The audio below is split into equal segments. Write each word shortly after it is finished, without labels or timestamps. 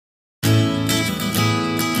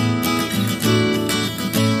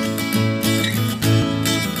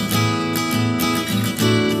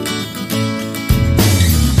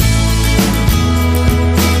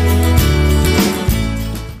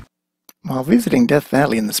While visiting Death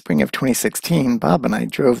Valley in the spring of 2016, Bob and I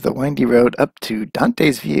drove the windy road up to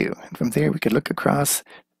Dantes View, and from there we could look across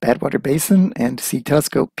Badwater Basin and see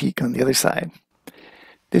Telescope Peak on the other side.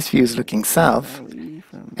 This view is looking south,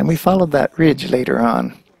 and we followed that ridge later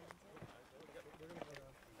on.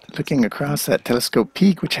 Looking across at Telescope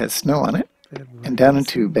Peak, which has snow on it, and down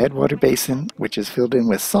into Badwater Basin, which is filled in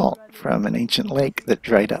with salt from an ancient lake that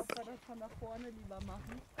dried up.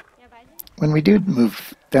 When we did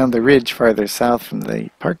move down the ridge farther south from the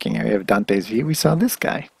parking area of Dantes View, we saw this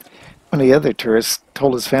guy. One of the other tourists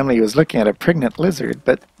told his family he was looking at a pregnant lizard,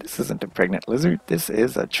 but this isn't a pregnant lizard, this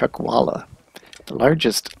is a Chuckwalla, the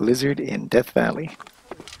largest lizard in Death Valley.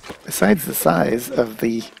 Besides the size of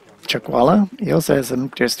the Chuckwalla, he also has some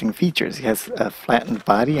interesting features. He has a flattened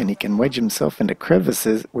body and he can wedge himself into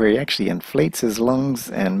crevices where he actually inflates his lungs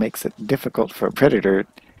and makes it difficult for a predator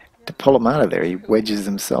to pull him out of there. He wedges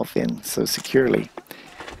himself in so securely.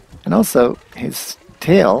 And also, his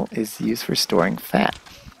tail is used for storing fat,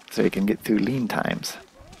 so he can get through lean times.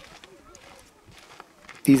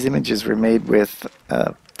 These images were made with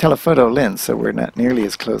a telephoto lens, so we're not nearly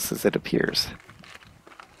as close as it appears.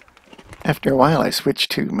 After a while, I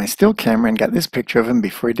switched to my still camera and got this picture of him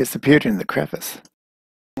before he disappeared in the crevice.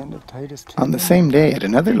 On the same day, at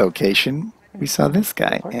another location, we saw this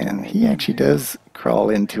guy, and he actually does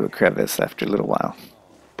crawl into a crevice after a little while.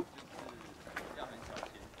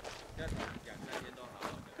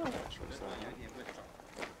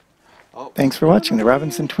 Thanks for watching the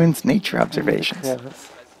Robinson Twins Nature Observations.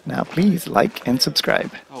 Now please like and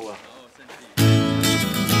subscribe.